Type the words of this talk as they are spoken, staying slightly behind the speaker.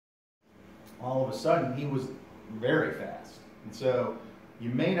all of a sudden he was very fast. And so you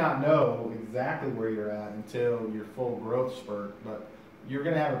may not know exactly where you're at until your full growth spurt, but you're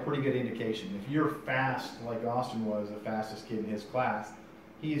going to have a pretty good indication. If you're fast, like Austin was, the fastest kid in his class,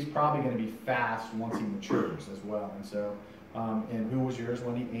 he is probably going to be fast once he matures as well. And so, and who was yours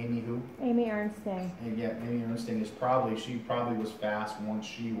when Amy who? Amy Ernsting. And yeah, Amy Ernsting she probably was fast once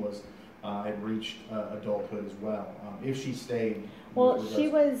she was, had reached adulthood as well. If she stayed. Well,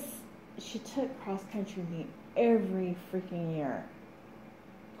 she took cross country meet every freaking year.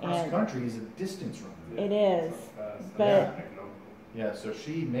 Cross country is a distance runner. It is, but yeah, so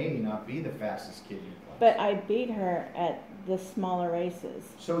she may not be the fastest kid in your class. But I beat her at the smaller races.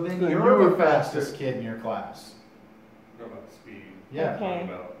 So then you're the fastest kid in your class. Not about speed. Yeah. Okay.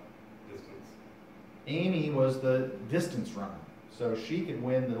 About distance. Amy was the distance runner, so she could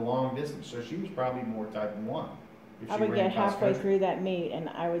win the long distance. So she was probably more type 1. I would get halfway through that meet and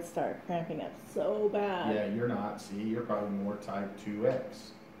I would start cramping up so bad. Yeah, you're not. See, you're probably more type 2X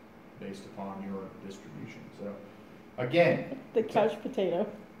based upon your distribution. So, again, the couch potato.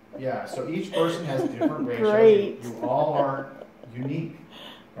 Yeah, so each person has different ratios. Great. You all are unique,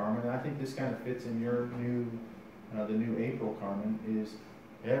 Carmen. I think this kind of fits in your new, the new April, Carmen, is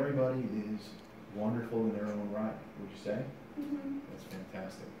everybody is wonderful in their own right, would you say? Mm-hmm. That's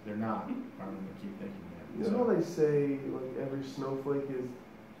fantastic. They're not, Carmen, I keep thinking that. You know how they say like every snowflake is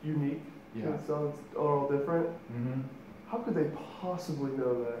unique? Yeah. And so it's all different? Mm-hmm. How could they possibly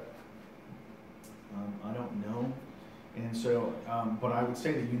know that? I don't know. And so, but I would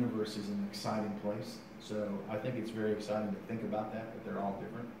say the universe is an exciting place. So I think it's very exciting to think about that they're all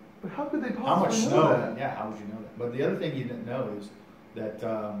different. But how could they How much possibly snow? know that? Yeah, how would you know that? But the other thing you didn't know is that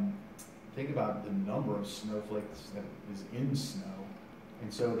think about the number of snowflakes that is in snow,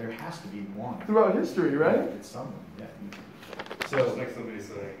 and so there has to be one Throughout history, right? Yeah, it's somewhere. Yeah. So it's like somebody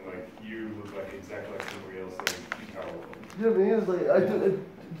saying, like, you look like exactly like somebody else, and you kind of look like. You know what I mean? It's like, it's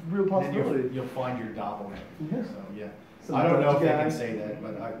a real Then possibility. you'll find your doppelganger. Yeah. So yeah. Some I don't know if they guy can say that,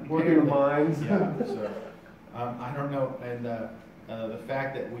 but working in mines. Yeah. So I don't know, and the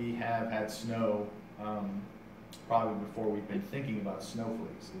fact that we have had snow probably before we've been thinking about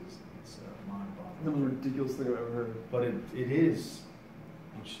snowflakes is That mind-boggling. was the most ridiculous thing I've ever heard. But it is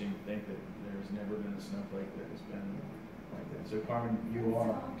interesting to think that there's never been a snowflake that has been like that. So Carmen, you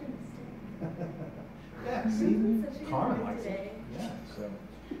are. Yeah, see, Carmen likes it. Yeah.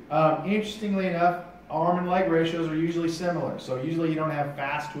 So interestingly enough, arm and leg ratios are usually similar. So usually you don't have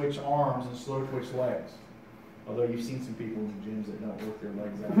fast twitch arms and slow twitch legs. Although you've seen some people in the gyms that don't work their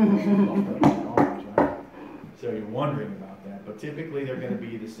legs out. Arms, right? So you're wondering about that. But typically they're going to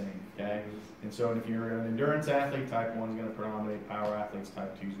be the same, okay? And so if you're an endurance athlete, type 1 is going to predominate. Power athletes,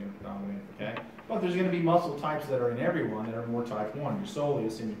 type 2 is going to predominate, okay? But there's going to be muscle types that are in everyone that are more type 1. Your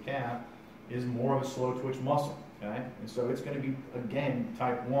soleus in your calf is more of a slow twitch muscle, okay? And so it's going to be, again,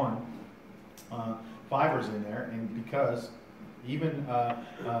 type 1 fibers in there, and because even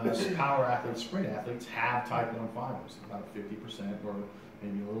power athletes, sprint athletes have type 1 fibers, about 50% or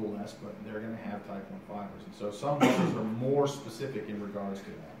maybe a little less, but they're going to have type 1 fibers. And so some muscles are more specific in regards to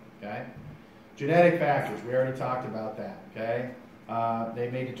that, okay? Genetic factors, we already talked about that, okay? They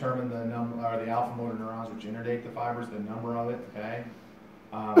may determine the number, or the alpha motor neurons which innervate the fibers, the number of it, okay?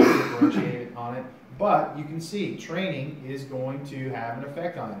 Differentiate on it. But you can see training is going to have an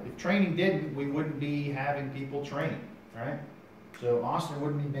effect on it. If training didn't, we wouldn't be having people training, right? So Austin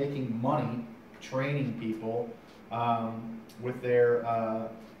wouldn't be making money training people with their,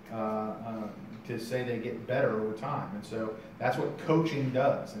 to say they get better over time. And so that's what coaching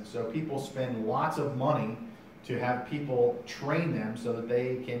does. And so people spend lots of money to have people train them so that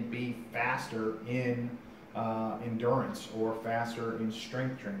they can be faster in endurance or faster in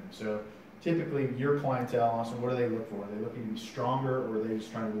strength training. So typically your clientele, Austin, what do they look for? Are they looking to be stronger, or are they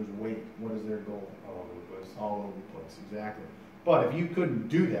just trying to lose weight? What is their goal? All over the place. All over the place, exactly. But if you couldn't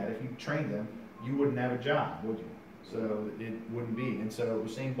do that, if you trained them, you wouldn't have a job, would you? So it wouldn't be. And so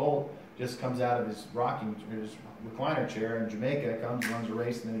Usain Bolt just comes out of his his recliner chair in Jamaica, comes, runs a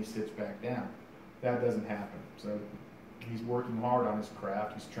race, and then he sits back down. That doesn't happen. So he's working hard on his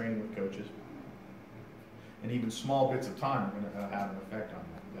craft. He's training with coaches. And even small bits of time are going to have an effect on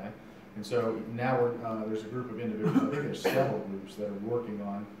that, okay? And so now there's a group of individuals, I think there's several groups that are working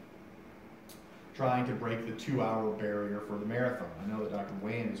on trying to break the 2-hour barrier for the marathon. I know that Dr.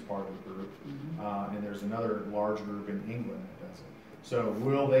 Wayne is part of the group, and there's another large group in England that does it. So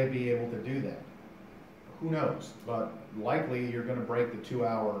will they be able to do that? Who knows? But likely you're going to break the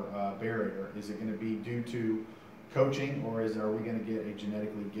 2-hour barrier. Is it going to be due to coaching, or are we going to get a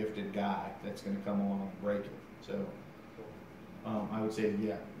genetically gifted guy that's going to come along and break it? So I would say,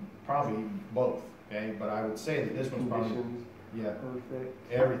 yeah, probably both. Okay, but I would say that this one's probably Conditions,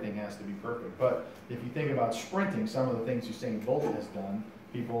 perfect. Everything has to be perfect. But if you think about sprinting, some of the things Usain Bolt has done,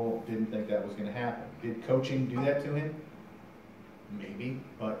 people didn't think that was going to happen. Did coaching do that to him? Maybe,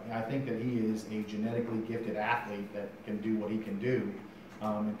 but I think that he is a genetically gifted athlete that can do what he can do,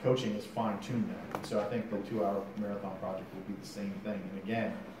 and coaching has fine-tuned that. And so I think the 2-hour marathon project will be the same thing. And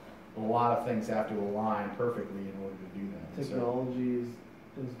again, a lot of things have to align perfectly in order to do that. Technology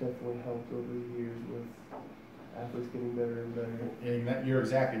has definitely helped over the years with athletes getting better and better. And you're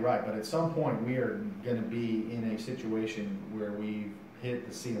exactly right, but at some point we are going to be in a situation where we've hit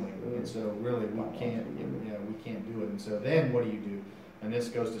the ceiling, and so really we can't do it. And so then what do you do? And this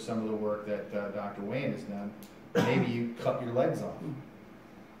goes to some of the work that Dr. Wayne has done. Maybe you cut your legs off.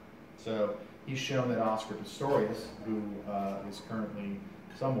 So he's shown that Oscar Pistorius, who is currently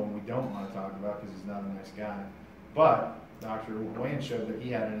someone we don't want to talk about because he's not a nice guy, but Dr. Wayne showed that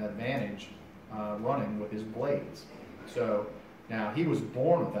he had an advantage running with his blades. So now he was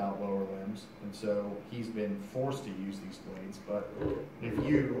born without lower limbs, and so he's been forced to use these blades. But if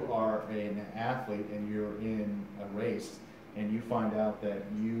you are an athlete and you're in a race and you find out that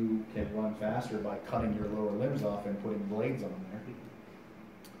you can run faster by cutting your lower limbs off and putting blades on there,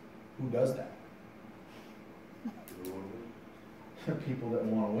 who does that? People that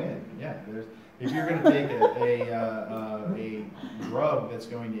want to win. Yeah, if you're going to take a drug that's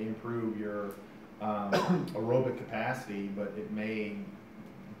going to improve your aerobic capacity, but it may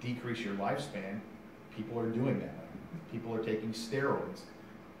decrease your lifespan, people are doing that. People are taking steroids,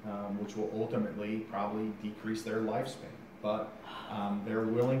 which will ultimately probably decrease their lifespan. But they're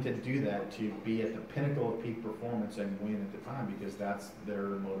willing to do that to be at the pinnacle of peak performance and win at the time because that's their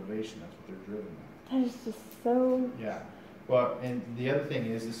motivation. That's what they're driven by. That is just so... Yeah. Well, and the other thing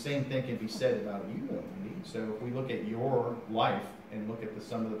is the same thing can be said about you, though, Wendy. So if we look at your life and look at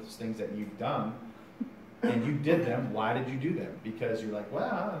some of the things that you've done, and you did them, why did you do them? Because you're like,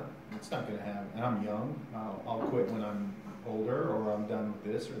 well, it's not going to happen. And I'm young. I'll quit when I'm older, or I'm done with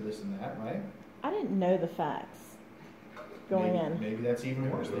this or this and that, right? I didn't know the facts going in. Maybe that's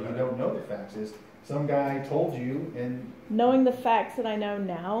even worse, that you don't know the facts. Is some guy told you, and... Knowing the facts that I know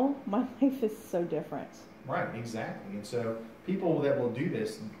now, my life is so different. Right, exactly. And so people that will do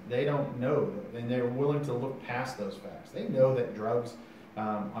this, they don't know, and they're willing to look past those facts. They know that drugs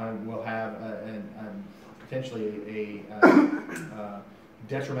will have potentially a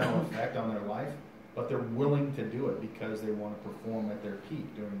detrimental effect on their life, but they're willing to do it because they want to perform at their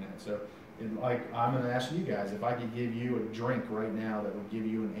peak doing that. So, I'm going to ask you guys, if I could give you a drink right now that would give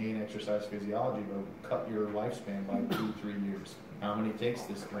you an A in exercise physiology, but would cut your lifespan by 2-3 years. How many takes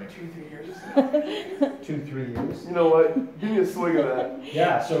this drink? 2-3 years. 2-3 years. You know what? Give me a swig of that.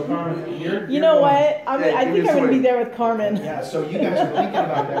 Yeah. So Carmen, you're you know going, what? I mean, I think I'm going to be there with Carmen. Yeah. So you guys are thinking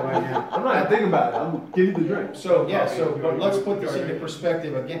about that right now. I'm not thinking about it. I'm getting the drink. So yeah. So but let's put this into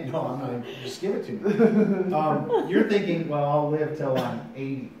perspective again. No, I'm not. Even, just give it to me. You're thinking, well, I'll live till I'm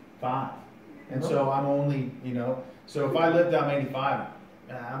 85, and so I'm only, So if I live till I'm 85,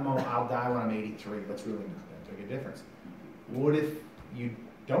 I'll die when I'm 83. That's really not that big a difference. What if you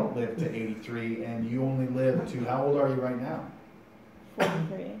don't live to 83 and you only live to, how old are you right now?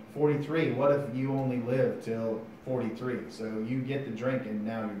 43. 43. What if you only live till 43? So you get the drink and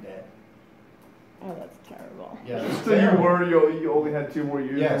now you're dead. Oh, that's terrible. Yeah. So you only had 2 more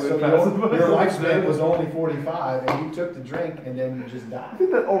years Yeah, to so live your lifespan was only 45 and you took the drink and then you just I died.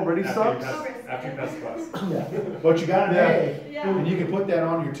 think that already sucks. After you pass the class. Yeah. But you got an A. Yeah. And you can put that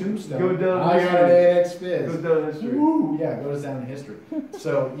on your tombstone. Go down I got an A in Exphys. Goes down in history. Woo! Yeah, it goes down in history.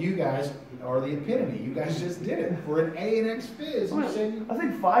 So you guys are the epitome. You guys just did it. For an A in Exphys, you said I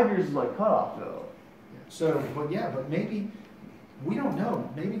think 5 years is my cutoff, though. So, but maybe, we don't know.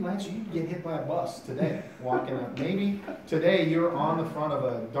 Maybe, Lance, you get hit by a bus today, walking up. Maybe today you're on the front of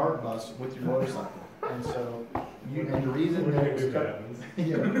a dart bus with your motorcycle. And so, and the reason that it was cut,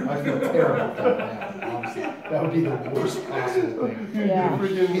 yeah, I feel terrible about that, honestly. That would be the worst possible thing. Yeah.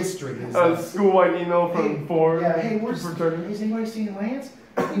 Freaking History is school-wide email from Ford. Yeah, hey, fraternity. has anybody seen Lance?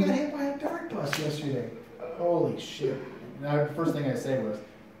 He got hit by a dart bus yesterday. Holy shit. Now, the first thing I say was,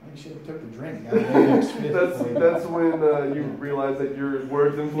 you should have took the drink. That's when you realize that your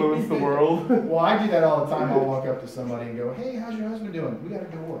words influence the world. Well, I do that all the time. I'll walk up to somebody and go, hey, how's your husband doing? We got a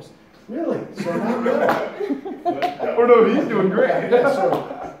divorce. Really? So not good. Or no, he's doing great. Yeah,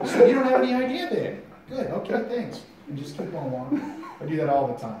 so you don't have any idea then. Good, okay, thanks. And just keep on walking. I do that all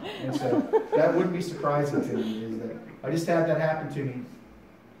the time. And so that wouldn't be surprising to me, is that I just had that happen to me.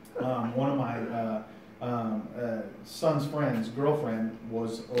 One of my son's friends' girlfriend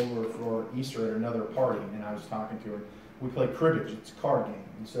was over for Easter at another party, and I was talking to her, we played cribbage. It's a card game,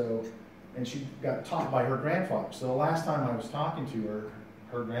 and she got taught by her grandfather. So the last time I was talking to her,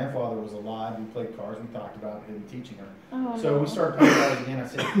 her grandfather was alive. We played cards. We talked about him teaching her. Oh, So no. we started playing cards again. I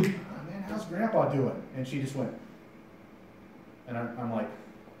said, oh, man, how's Grandpa doing? And she just went, and I'm like,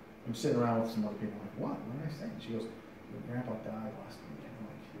 I'm sitting around with some other people. I'm like, what? What did I say? And she goes, your Grandpa died last weekend.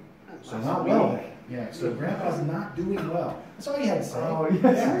 I'm like, so not well then. Yeah, so Grandpa's not doing well. That's all you had to say. Oh,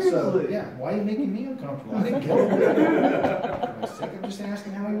 yeah, So, seriously. yeah, why are you making me uncomfortable? I didn't kill him. I'm just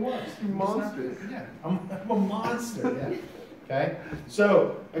asking how he was. Monster. Yeah, I'm a monster, yeah. Okay,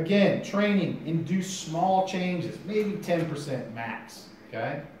 so again, training, induce small changes, maybe 10% max,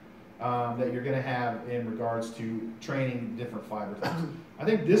 okay, that you're going to have in regards to training different fiber types. I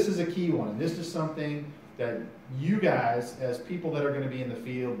think this is a key one, and this is something that you guys, as people that are going to be in the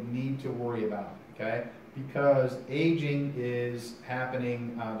field, need to worry about, okay, because aging is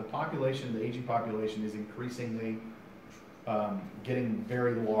happening, the aging population is increasingly getting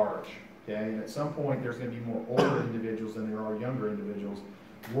very large. Okay, and at some point there's going to be more older individuals than there are younger individuals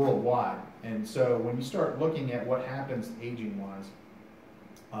worldwide. And so when you start looking at what happens aging-wise,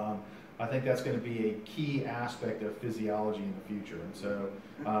 I think that's going to be a key aspect of physiology in the future. And so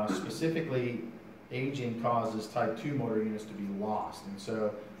specifically, aging causes type 2 motor units to be lost. And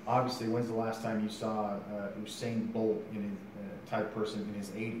so obviously, when's the last time you saw Usain Bolt in a type person in his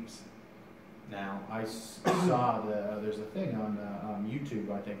 80s? Now, I saw there's a thing on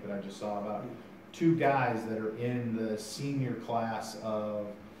YouTube, I think, that I just saw about two guys that are in the senior class of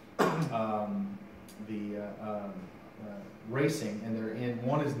racing, and they're in,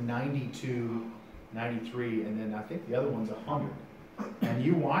 one is 92, 93, and then I think the other one's 100. And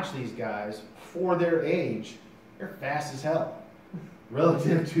you watch these guys, for their age, they're fast as hell.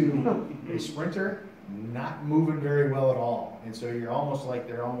 Relative to a sprinter, not moving very well at all. And so you're almost like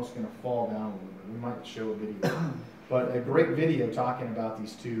they're almost going to fall down a little bit. We might show a video. But a great video talking about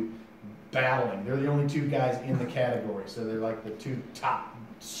these two battling. They're the only two guys in the category. So they're like the two top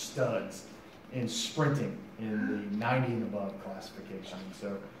studs in sprinting in the 90 and above classification.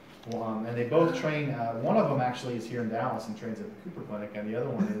 So, and they both train, one of them actually is here in Dallas and trains at the Cooper Clinic, and the other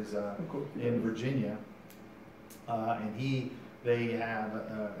one is in Virginia. And they have,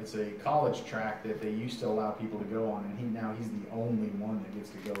 it's a college track that they used to allow people to go on, and now he's the only one that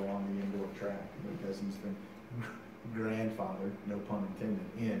gets to go on the indoor track because he's been grandfathered, no pun intended,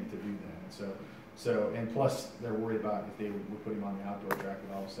 in to do that. And plus they're worried about if they would put him on the outdoor track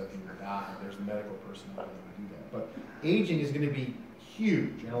that all of a sudden he would die. There's medical personnel that would do that. But aging is going to be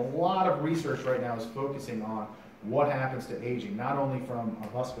huge, and a lot of research right now is focusing on what happens to aging, not only from a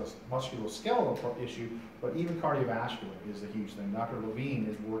musculoskeletal issue, but even cardiovascular is a huge thing. Dr. Levine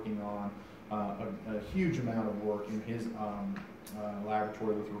is working on a huge amount of work in his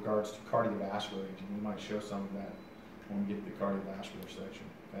laboratory with regards to cardiovascular aging. We might show some of that when we get to the cardiovascular section,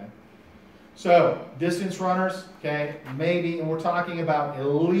 okay? So, distance runners, okay, maybe, and we're talking about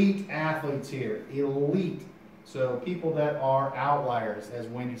elite athletes here, elite. So, people that are outliers, as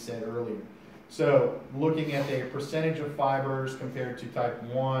Wendy said earlier. So, looking at their percentage of fibers compared to type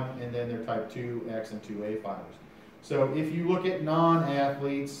 1 and then their type 2X and 2A fibers. So, if you look at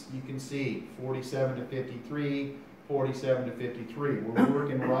non-athletes, you can see 47 to 53, 47 to 53. We're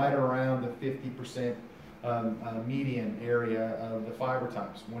working right around the 50% median area of the fiber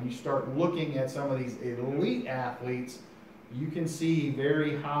types. When you start looking at some of these elite athletes, you can see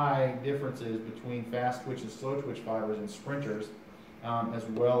very high differences between fast twitch and slow twitch fibers and sprinters, as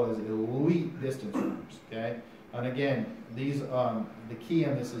well as elite distance runners. Okay, and again, these the key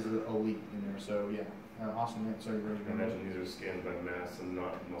on this is the elite in there. So yeah, awesome. So you're ready to I go? imagine these are scanned by mass and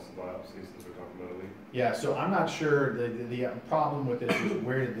not muscle biopsies, since we're talking about elite. Yeah, so I'm not sure. The problem with this is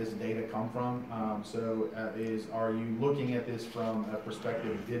where did this data come from? Are you looking at this from a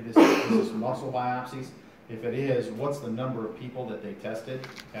perspective? Is this muscle biopsies? If it is, what's the number of people that they tested?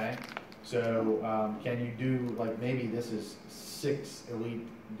 Okay, so can you do, like, maybe this is 6 elite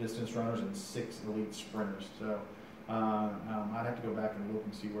distance runners and 6 elite sprinters. So I'd have to go back and look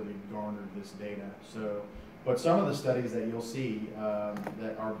and see where they garnered this data. So, but some of the studies that you'll see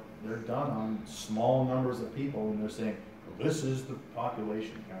they're done on small numbers of people, and they're saying, well, this is the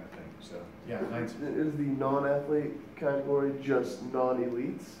population kind of thing. So yeah, thanks. Is the non-athlete category just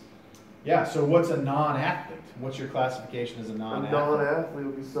non-elites? Yeah, so what's a non-athlete? What's your classification as a A non-athlete? non-athlete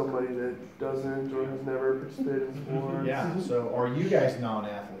would be somebody that doesn't or has never participated in sports. Yeah, so are you guys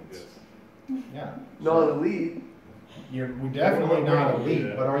non-athletes? Yes. Yeah. Non-elite. We definitely not elite,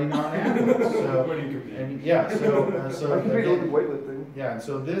 Yeah. but are you non-athletes? So, When you compete. and yeah, so I compete again, in weightlifting. yeah, and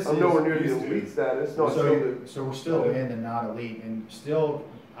so this I'm is nowhere near the used to. elite status. No, so we're still in the not elite, and still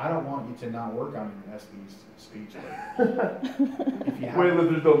I don't want you to not work on your SB's speech. If you have,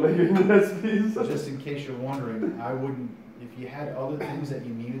 Weightlifters don't make it in SBs. just in case you're wondering, I wouldn't. If you had other things that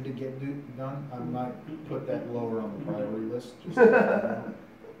you needed to get done, I might put that lower on the priority list. Just so you know.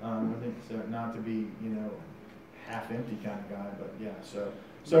 I think so, not to be, half empty kind of guy, but yeah. So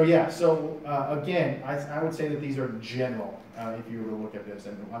again, I would say that these are general. If you were to look at this,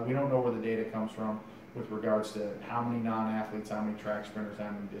 and we don't know where the data comes from with regards to how many non-athletes, how many track sprinters, how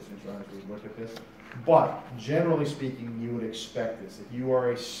many distance runners we look at this. But generally speaking, you would expect this. If you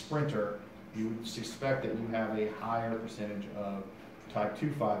are a sprinter, you would expect that you have a higher percentage of type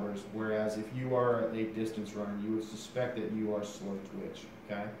 2 fibers, whereas if you are a distance runner, you would suspect that you are slow twitch,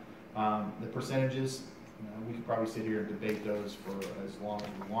 okay? The percentages, we could probably sit here and debate those for as long as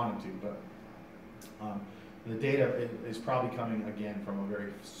we wanted to, but the data is probably coming, again, from a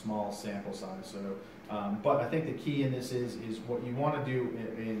very small sample size. So, but I think the key in this is what you want to do,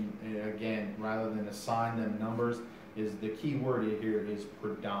 again, rather than assign them numbers, is the key word here is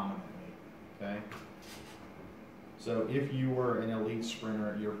predominantly. Okay. So if you were an elite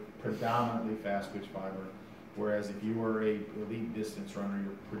sprinter, you're predominantly fast twitch fiber, whereas if you were a elite distance runner,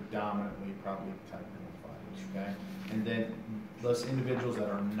 you're predominantly probably type 1 fibers. Okay. And then those individuals that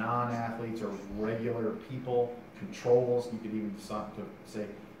are non-athletes or regular people, controls, you could even decide to say,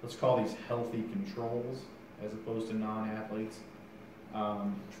 let's call these healthy controls as opposed to non-athletes.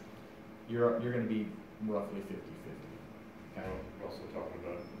 You're going to be roughly 50-50. Okay. We're also talking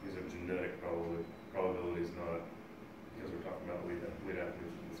about these are genetic probabilities, not because we're talking about elite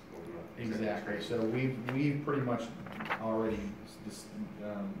athletes at this point. Exactly. So we've pretty much already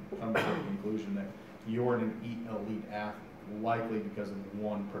come to the conclusion that you're an elite athlete, likely because of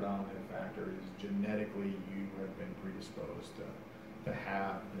one predominant factor is genetically you have been predisposed to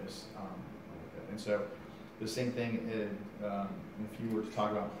have this. And so the same thing if you were to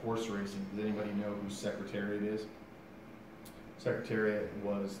talk about horse racing, does anybody know who Secretariat is? Secretariat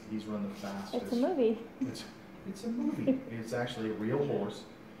he's run the fastest. It's a movie. It's a movie. It's actually a real horse.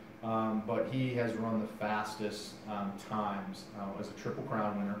 But he has run the fastest times as a Triple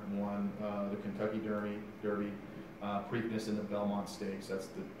Crown winner, won the Kentucky Derby, Preakness in the Belmont Stakes. That's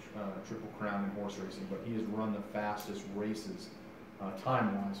the Triple Crown in horse racing. But he has run the fastest races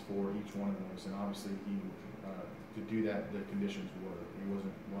time-wise for each one of those. And obviously, to do that, the conditions were. He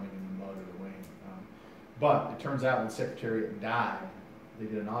wasn't running in the mud or the rain. But it turns out when Secretariat died, they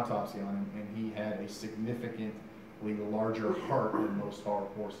did an autopsy on him, and he had a significantly larger heart than most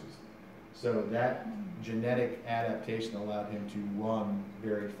horses. So that genetic adaptation allowed him to run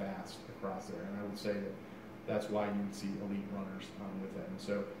very fast across there. And I would say that that's why you would see elite runners with that. And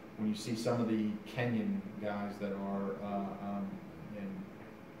so when you see some of the Kenyan guys that are and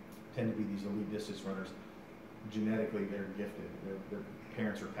tend to be these elite distance runners, genetically they're gifted. Their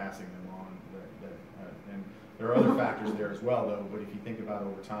parents are passing them on. And there are other factors there as well, though. But if you think about it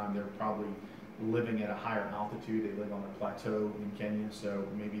over time, they're probably living at a higher altitude. They live on a plateau in Kenya, so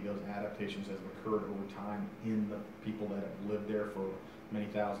maybe those adaptations have occurred over time in the people that have lived there for many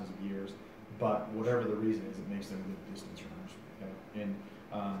thousands of years. But whatever the reason is, it makes them good distance runners. Okay? And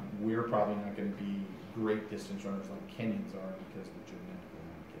we're probably not going to be great distance runners like Kenyans are because we're genetically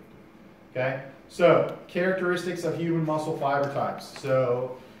not gifted. Okay? So, characteristics of human muscle fiber types.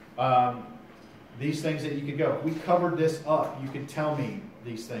 So, these things that you could go. We covered this up. You could tell me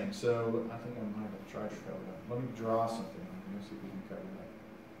these things. So I think I might have tried to cover that. Let me draw something. Let me see if we can cover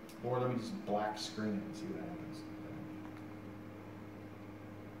that. Or let me just black screen it and see what happens.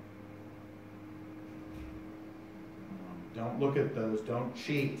 Don't look at those. Don't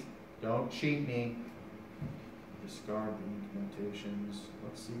cheat. Don't cheat me. Discard the indentations.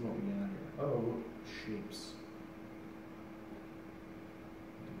 Let's see what we got here. Oh, shapes.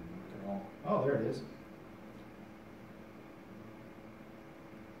 Oh, there it is.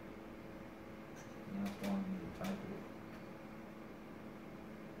 That's one you need to type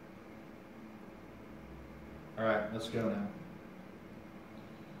it. All right, let's go now.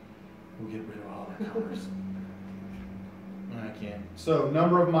 We'll get rid of all the colors. I can't. So,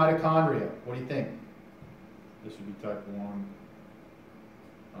 number of mitochondria. What do you think? This would be type 1.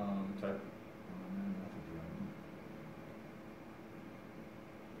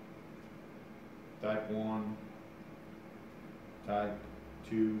 Type 1, type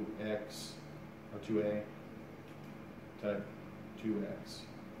 2X, or 2A, type 2X.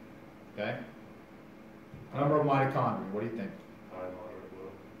 Okay? Number of mitochondria, what do you think? High, moderate,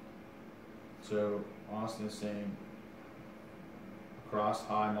 low. So, Austin is saying across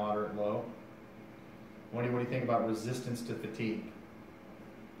high, moderate, low. Wendy, what do you think about resistance to fatigue?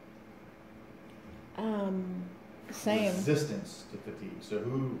 Same. resistance to fatigue. So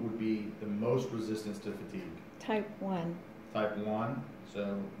who would be the most resistance to fatigue? Type 1. Type 1,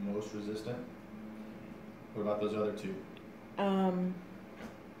 so most resistant. What about those other two?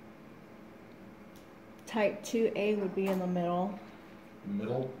 Type 2A would be in the middle.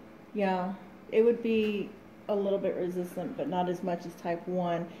 Middle? Yeah, it would be a little bit resistant, but not as much as type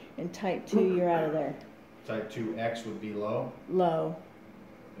 1. And type 2, you're out of there. Type 2X would be low. Low.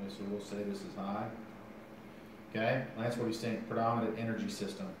 Okay, so we'll say this is high. Okay, Lance, what are you saying? Predominant energy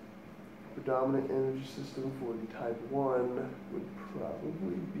system. Predominant energy system for the type 1 would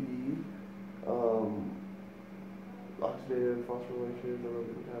probably be oxidative phosphorylation,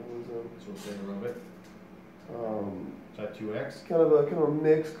 aerobic metabolism. So we'll say aerobic. Type 2X. Kind of a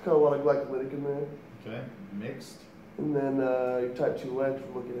mix, kind of a lot of glycolytic in there. Okay, mixed. And then your type 2X,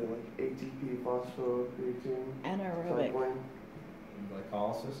 we're looking at like ATP, phosphocreatine, Anaerobic. cycling.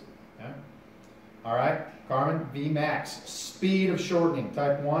 Glycolysis. Okay. All right, Carmen. Vmax. Speed of shortening.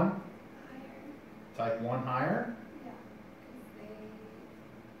 Type 1. Higher. Type 1 higher. Yeah,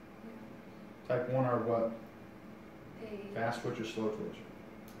 because Type 1 are what? they Fast twitch or slow twitch?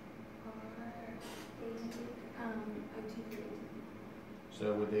 are OT3.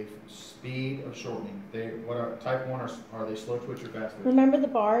 So with the speed of shortening, they what are type 1 are they slow twitch or fast twitch? Remember the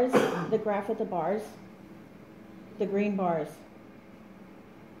bars, the graph with the bars? The green bars.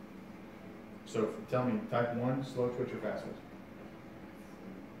 So tell me, type 1, slow twitch or fast twitch?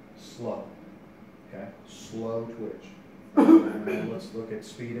 Slow. Okay, slow twitch. And then let's look at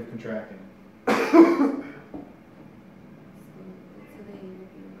speed of contracting. So they would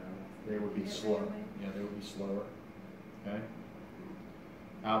be low. They would be The other slow. way. Yeah, they would be slower. Okay.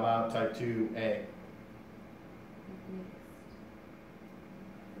 How about type 2A? Mixed.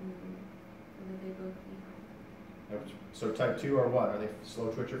 So that they both be high. So type 2 are what? Are they slow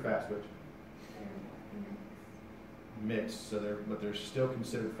twitch or fast twitch? They're mixed. Mixed. So they're still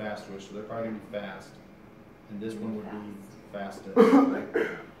considered fast twitch. So they're probably gonna be fast. And this one would be fastest. Right?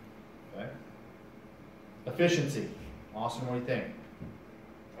 Okay. Efficiency. Austin, what do you think?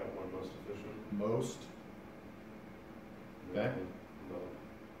 Type 1 most efficient. Most. Okay. Low.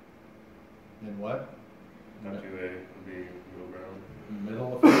 Then what? Type 2A would be middle ground.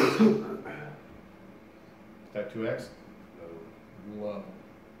 Middle efficiency. Type 2X. Low. Low.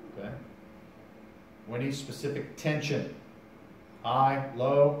 Okay. We need specific tension. High,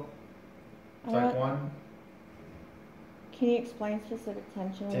 low. Type 1. Can you explain specific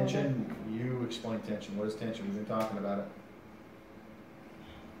tension a little bit? Tension. You explain tension. What is tension? We've been talking about it.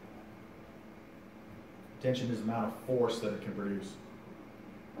 Tension is the amount of force that it can produce.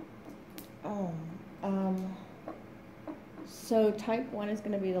 Oh, so type 1 is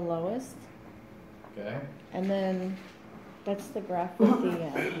going to be the lowest, Okay. and then that's the graph with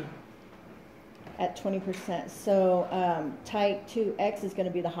the at 20%. So type 2X is going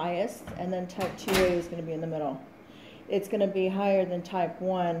to be the highest, and then type 2A is going to be in the middle. It's going to be higher than type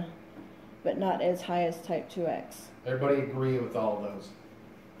 1, but not as high as type 2X. Everybody agree with all of those?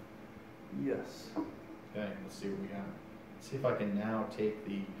 Yes. Okay, let's see what we got. See if I can now take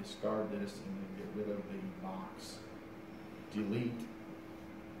the discard this and then get rid of the box. Delete.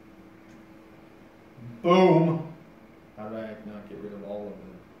 Boom! How did I not get rid of all of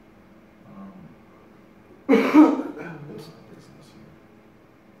this business here?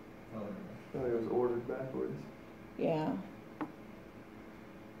 Oh, there we Oh, it was ordered backwards. Yeah.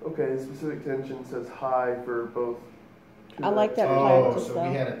 Okay, specific tension says high for both. I like that go. practice, So though.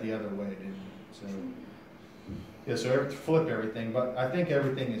 we had it the other way, didn't we? So, yeah, so flip everything, but I think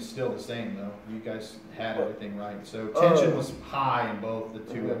everything is still the same, though. You guys had everything right. So tension was high in both the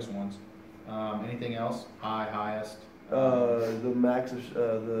 2X ones. Anything else? High, highest? The max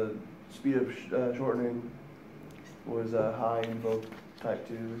of the speed of shortening was high in both type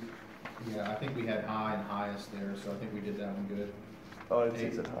 2s. Yeah, I think we had high and highest there, so I think we did that one good. Oh, it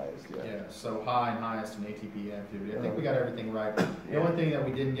says at highest, yeah. Yeah, so high and highest in ATP activity. I think we got everything right. The only thing that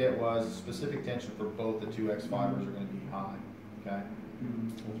we didn't get was specific tension for both the 2X fibers are going to be high, okay,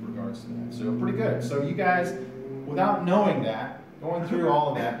 with regards to that. So pretty good. So you guys, without knowing that, going through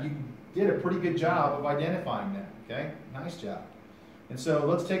all of that, you did a pretty good job of identifying that, okay? Nice job. And so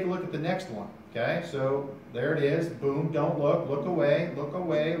let's take a look at the next one, okay? So there it is. Boom, don't look. Look away, look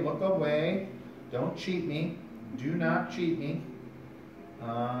away, look away. Don't cheat me. Do not cheat me.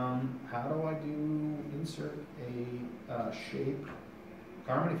 How do I do insert a shape?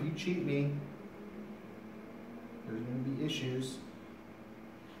 Carmen, if you cheat me, there's going to be issues.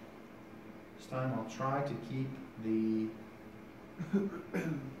 This time I'll try to keep the...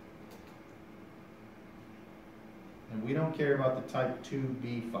 And we don't care about the type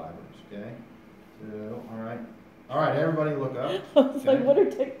 2B fibers, okay? So, all right. All right, everybody look up. I was like, Okay. what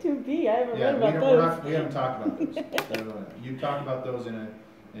are type 2B? I haven't Yeah, read we about don't, those. we haven't talked about those. So, you talked about those in a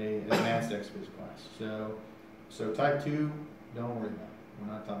advanced Exphys class. So type 2, don't worry about it. We're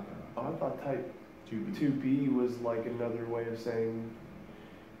not talking Oh, about I thought type 2B. 2B was like another way of saying.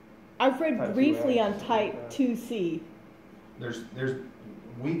 I've read Type briefly 2X, on type 2C.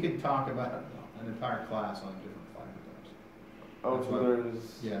 We could talk about an entire class on different fiber types. Oh, That's so why-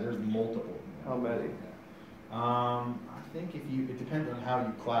 there's. Yeah, there's multiple. How many? I think it depends on how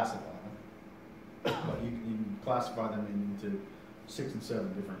you classify them. But you can classify them into 6 and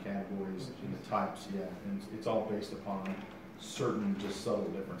 7 different categories in the types, yeah. And it's all based upon certain just subtle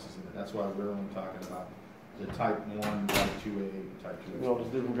differences in it. That's why we're only talking about the type 1, type 2A, type 2X. You know,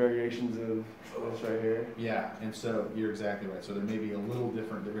 just different variations of this right here. Yeah, and so you're exactly right. So there may be a little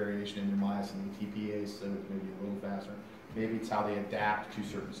different variation in your myosin and TPAs, so it's maybe a little faster. Maybe it's how they adapt to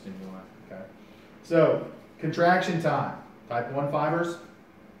certain stimuli. Okay. So contraction time. Type 1 fibers,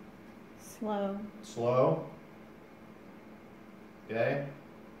 Slow. slow. Okay.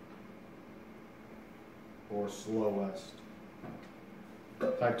 Or slowest.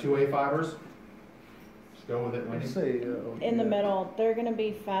 Type 2A fibers. Just go with it, Wendy. Let's say. In the middle, they're going to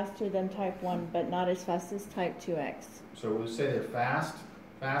be faster than type 1, but not as fast as type 2X. So we'll say they're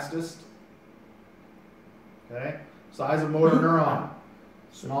fastest. Okay. Size of motor neuron.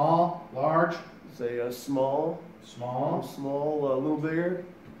 Small, large, Say a small, small, a little bigger,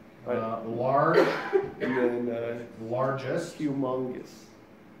 large, and then largest, humongous.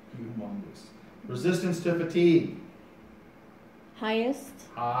 humongous. Resistance to fatigue. Highest,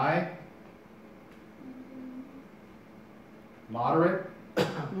 High, moderate,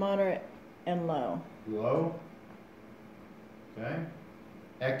 moderate, and low. low. Okay.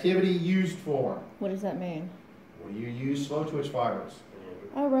 Activity used for. What does that mean? What do you use slow twitch fibers?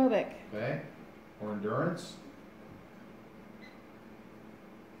 Aerobic. Okay. Or endurance.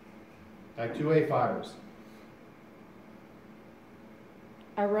 Type 2A fibers.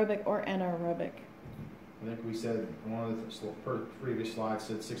 Aerobic or anaerobic. I think we said one of the previous slides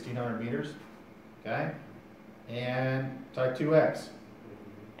said 1,600 meters. Okay. And type 2X.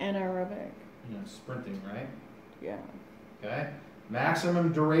 Anaerobic. You know, sprinting, right? Yeah. Okay.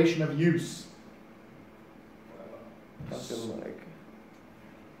 Maximum duration of use. Talking like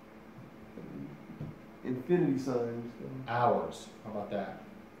infinity signs. Hours. How about that?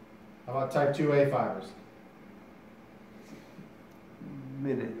 How about type 2A fibers?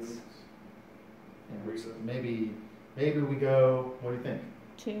 Minutes. Maybe we go, what do you think?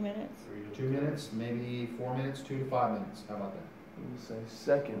 2 minutes. 2 minutes, maybe 4 minutes, 2 to 5 minutes. How about that? We'll say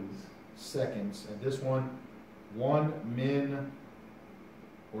seconds. Seconds. And this one, 1 min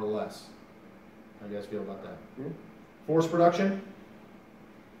or less. How do you guys feel about that? Yeah. Force production?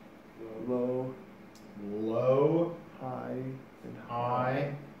 Low, Low, high, and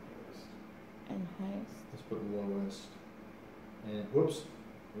high. And highest. Let's put lowest. And whoops,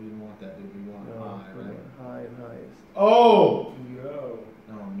 we didn't want that, did we? We wanted No, high, right? High and highest. Oh! No.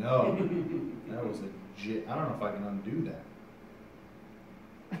 Oh no. That was legit. I don't know if I can undo that.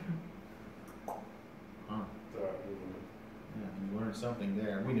 Huh. Yeah, you learned something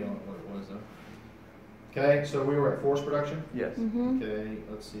there. We know what it was though. Okay, so we were at force production. Yes. Mm-hmm. Okay,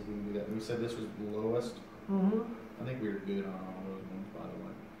 let's see if we can do that. We said this was lowest. Mm-hmm. I think we were good on all those ones, by the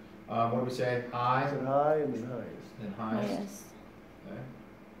way. What do we say? I High said high and then highest. and highest. Highest. Okay.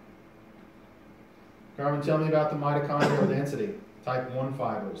 Carmen, tell me about the mitochondrial density. Type 1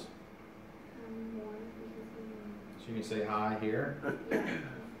 fibers. So you can say high here. Okay,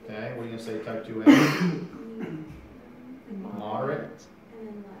 what are you going to say? Type 2A? Moderate. And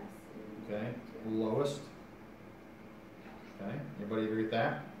then less. Okay, lowest. Okay, everybody agree with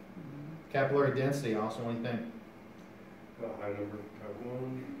that? Capillary density, also, what do you think? High number, type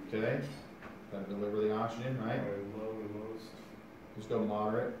 1. Okay, got to deliver the oxygen, right? Low and lowest. Let's go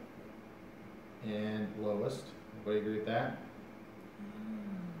moderate and lowest. Everybody agree with that?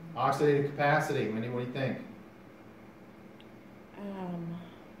 Oxidative capacity, Wendy, what do you think?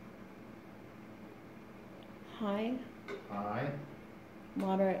 High, High,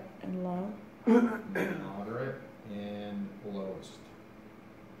 moderate, and low. moderate, and lowest.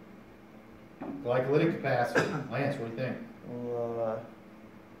 Glycolytic capacity, Lance, what do you think? Well,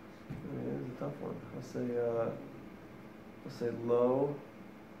 this is a tough one. Let's say low.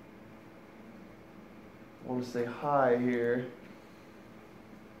 I want to say high here.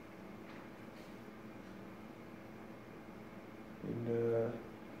 And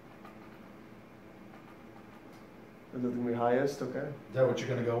is it gonna be highest? Okay. Is that what you're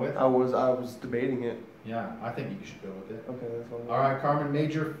going to go with? I was debating it. Yeah, I think you should go with it. Okay, that's one. All right, Carmen,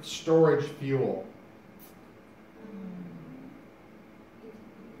 major storage fuel.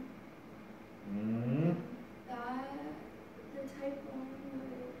 Mm, That, the type 1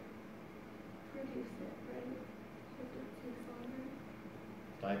 would produce it, right? If it takes longer.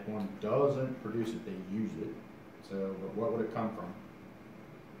 type 1 doesn't produce it, they use it. So, but what would it come from?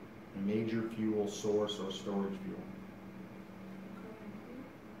 A major fuel source or storage fuel.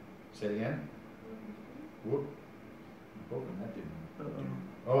 Say it again? Whoop. I'm hoping that didn't.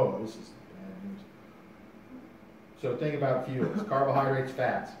 Oh, this is bad news. So think about fuels, carbohydrates,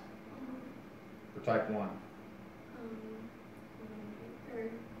 fats for type 1.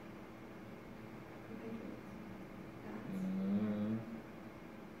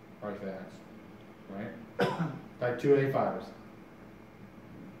 Probably fats, right? Type 2A fibers.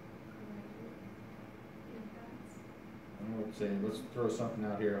 I would say, let's throw something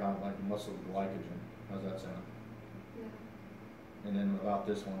out here about like muscle glycogen. How's that sound? Yeah. And then about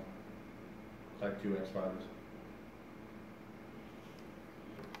this one, type 2X fibers.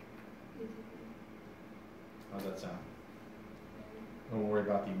 How's that sound? Don't worry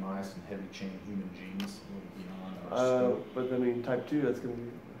about the myosin heavy chain human genes, a little beyond our scope. But I mean, type 2, that's gonna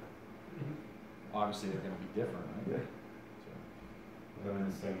be, Obviously, they're going to be different, right? yeah. Having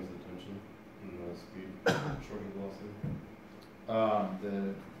the same as attention and the speed shortening velocity.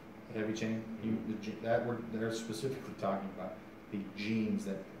 The heavy chain, they're specifically talking about the genes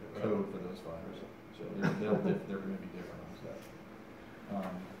that code for those fibers. So they're going to be different on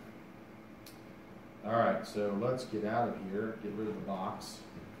that. All right, so let's get out of here, get rid of the box.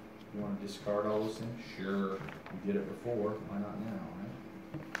 You want to discard all those things? Sure, we did it before, why not now,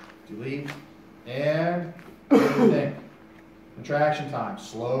 right? Delete, and everything. Contraction time,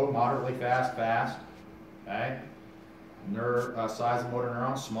 slow, moderately fast, fast, okay? Size of motor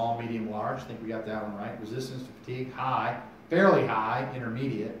neuron, small, medium, large, I think we got that one right. Resistance to fatigue, high, fairly high,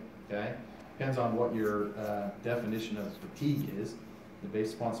 intermediate, okay? Depends on what your definition of fatigue is.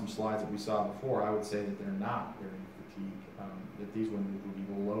 Based upon some slides that we saw before, I would say that they're not very fatigued, that these ones would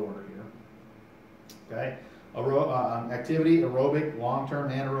be lower here. Okay, activity, aerobic,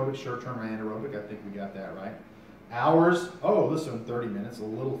 long-term anaerobic, short-term anaerobic, I think we got that right. Hours, oh, this one 30 minutes, a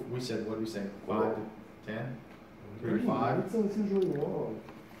little, we said, what did we say, 5 to 10? 3 to 5? That sounds usually long.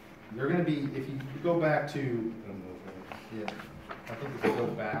 They're going to be, if you go back to, yeah, I think if you go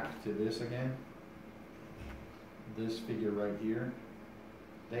back to this again, this figure right here,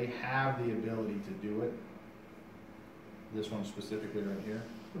 they have the ability to do it. This one specifically right here.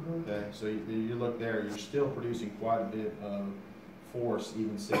 Okay, so you look there, you're still producing quite a bit of force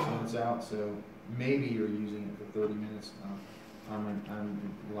even 6 minutes out, so maybe you're using it for 30 minutes. I'm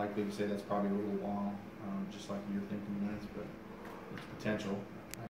likely to say that's probably a little long, just like you're thinking minutes, but it's potential.